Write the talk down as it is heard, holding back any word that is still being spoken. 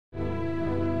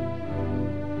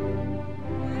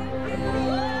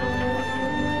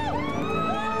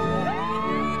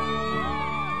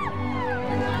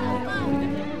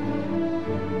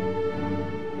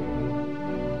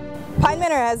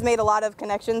Manor has made a lot of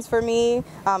connections for me,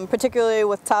 particularly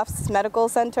with Tufts Medical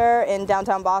Center in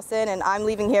downtown Boston, and I'm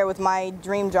leaving here with my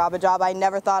dream job, a job I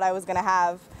never thought I was going to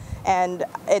have. And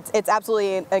it's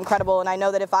absolutely incredible, and I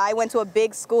know that if I went to a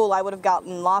big school I would have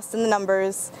gotten lost in the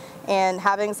numbers, and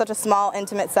having such a small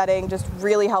intimate setting just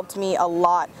really helped me a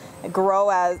lot grow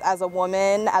as a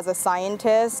woman, as a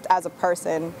scientist, as a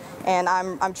person, and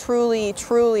I'm truly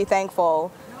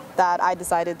thankful that I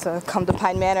decided to come to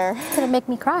Pine Manor. It's gonna make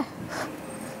me cry.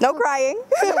 No crying.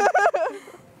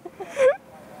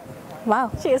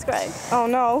 Wow. She is crying. Oh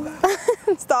no.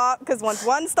 Stop, because once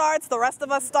one starts, the rest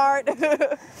of us start.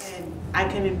 And I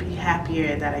couldn't be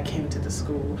happier that I came to the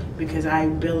school because I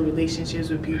build relationships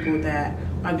with people that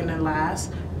are gonna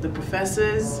last. The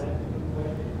professors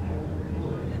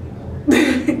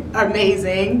are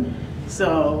amazing,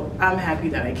 so I'm happy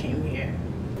that I came here.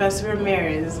 Professor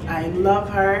Ramirez, I love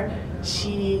her.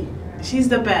 She's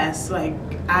the best. Like,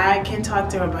 I can talk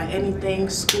to her about anything,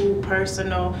 school,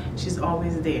 personal. She's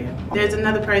always there. There's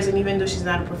another person, even though she's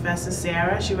not a professor,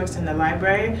 Sarah. She works in the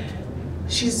library.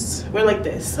 We're like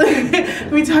this.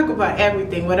 We talk about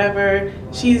everything, whatever.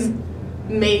 She's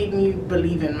made me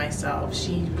believe in myself.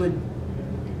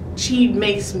 She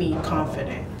makes me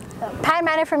confident. Pine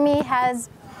Manor for me has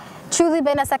truly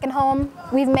been a second home.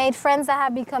 We've made friends that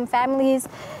have become families.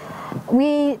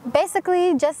 We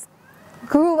basically just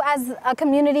grew as a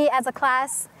community, as a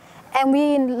class, and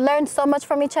we learned so much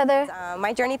from each other.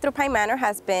 My journey through Pine Manor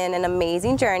has been an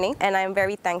amazing journey, and I'm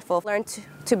very thankful. I've learned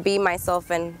to be myself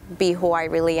and be who I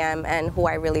really am and who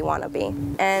I really want to be.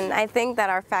 And I think that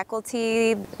our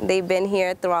faculty, they've been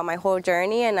here throughout my whole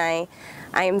journey, and I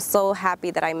am so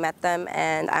happy that I met them,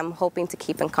 and I'm hoping to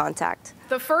keep in contact.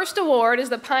 The first award is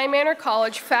the Pine Manor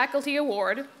College Faculty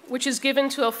Award, which is given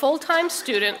to a full-time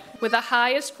student with the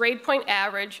highest grade point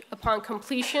average upon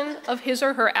completion of his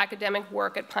or her academic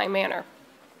work at Pine Manor.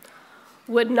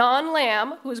 Wood Non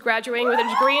Lamb, who is graduating with a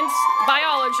degree in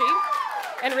biology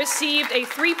and received a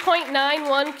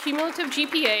 3.91 cumulative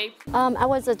GPA. I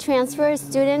was a transfer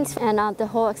student, and the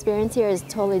whole experience here is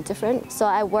totally different. So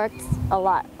I worked a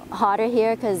lot harder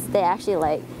here because they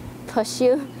actually push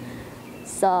you.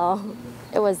 So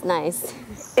it was nice.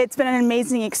 It's been an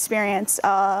amazing experience,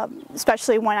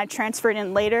 especially when I transferred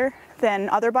in later than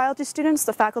other biology students.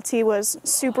 The faculty was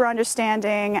super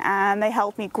understanding, and they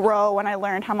helped me grow, and I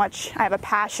learned how much I have a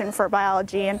passion for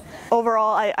biology. And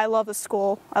overall, I love the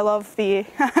school. I love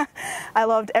I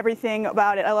loved everything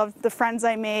about it. I loved the friends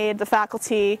I made, the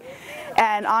faculty,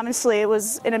 and honestly, it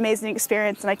was an amazing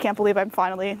experience, and I can't believe I'm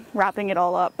finally wrapping it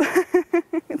all up.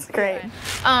 It's great.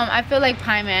 I feel like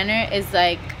Pine Manor is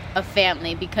like a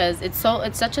family because it's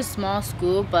such a small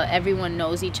school, but everyone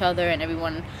knows each other and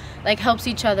everyone helps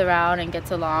each other out and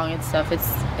gets along and stuff.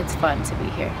 It's fun to be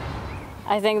here.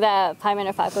 I think that Pine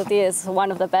Manor faculty is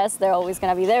one of the best. They're always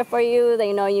going to be there for you.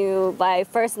 They know you by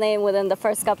first name within the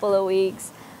first couple of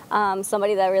weeks.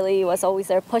 Somebody that really was always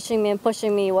there pushing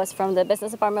me was from the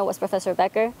business department, was Professor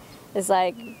Becker. It's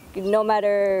like, no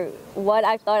matter what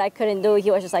I thought I couldn't do,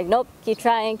 he was just like, nope, keep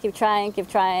trying, keep trying, keep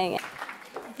trying.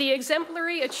 The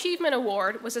Exemplary Achievement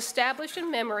Award was established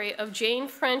in memory of Jane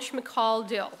French McCall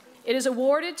Dill. It is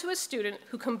awarded to a student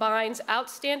who combines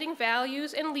outstanding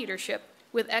values and leadership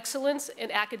with excellence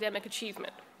in academic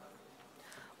achievement.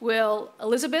 Will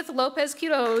Elizabeth Lopez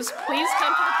Quiroz please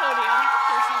come to the podium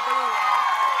to receive the award?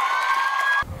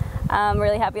 I'm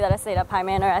really happy that I stayed at Pine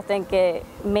Manor. I think it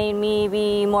made me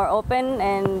be more open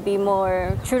and be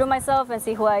more true to myself and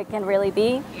see who I can really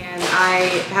be. And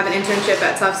I have an internship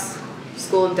at Tufts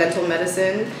School of Dental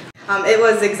Medicine. It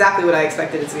was exactly what I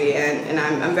expected it to be, and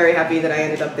I'm very happy that I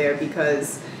ended up there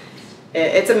because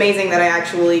it's amazing that I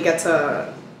actually get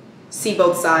to see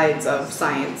both sides of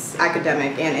science,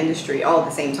 academic and industry all at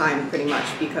the same time pretty much,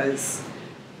 because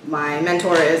my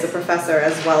mentor is a professor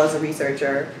as well as a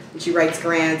researcher, and she writes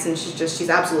grants, and she's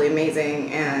absolutely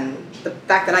amazing, and the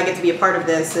fact that I get to be a part of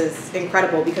this is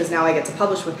incredible because now I get to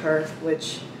publish with her,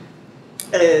 which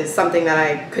is something that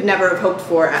I could never have hoped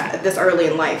for at this early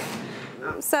in life.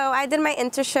 So I did my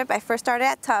internship. I first started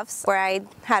at Tufts, where I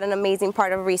had an amazing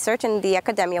part of research in the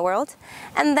academia world.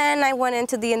 And then I went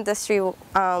into the industry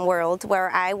world, where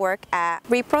I work at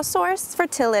ReproSource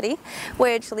Fertility,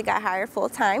 which really got hired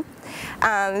full-time.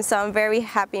 So I'm very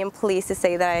happy and pleased to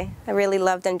say that I really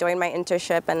loved enjoying my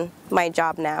internship and my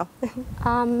job now.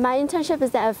 My internship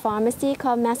is at a pharmacy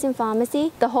called Commencement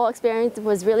Pharmacy. The whole experience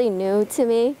was really new to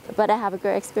me, but I have a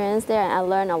great experience there and I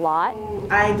learned a lot.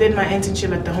 I did my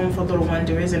internship at the Home for Little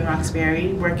Wonders in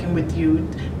Roxbury, working with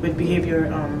youth with behavior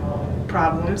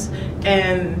problems.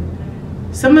 And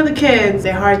some of the kids,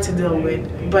 they're hard to deal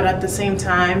with, but at the same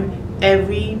time,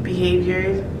 every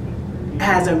behavior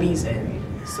has a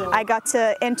reason. So I got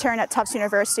to intern at Tufts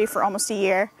University for almost a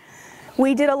year.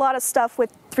 We did a lot of stuff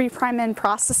with 3' end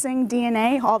processing,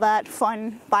 DNA, all that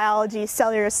fun biology,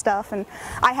 cellular stuff, and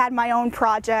I had my own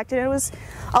project, and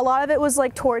a lot of it was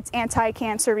like towards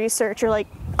anti-cancer research or like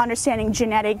understanding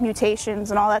genetic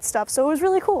mutations and all that stuff, so it was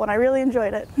really cool and I really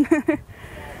enjoyed it.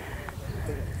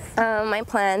 My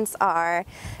plans are,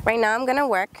 right now I'm going to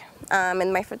work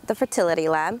in the fertility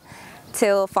lab.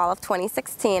 Till fall of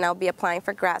 2016, I'll be applying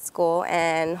for grad school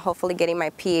and hopefully getting my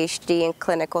PhD in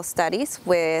clinical studies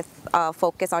with a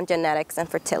focus on genetics and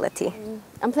fertility.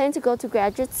 I'm planning to go to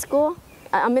graduate school.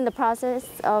 I'm in the process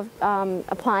of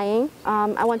applying.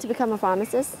 I want to become a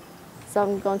pharmacist, so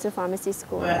I'm going to pharmacy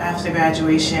school. But after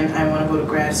graduation, I want to go to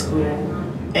grad school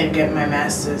and get my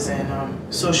master's in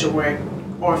social work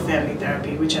or family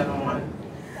therapy, whichever one.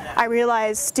 I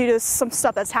realized due to some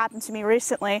stuff that's happened to me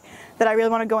recently that I really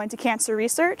want to go into cancer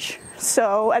research.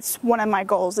 So that's one of my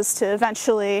goals, is to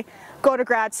eventually go to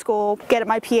grad school, get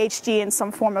my PhD in some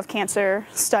form of cancer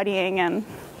studying and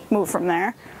move from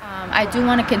there. I do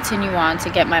want to continue on to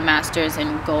get my master's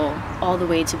and go all the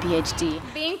way to PhD.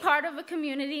 Being part of a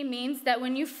community means that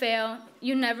when you fail,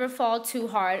 you never fall too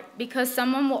hard because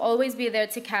someone will always be there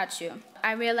to catch you.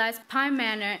 I realized Pine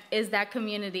Manor is that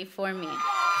community for me.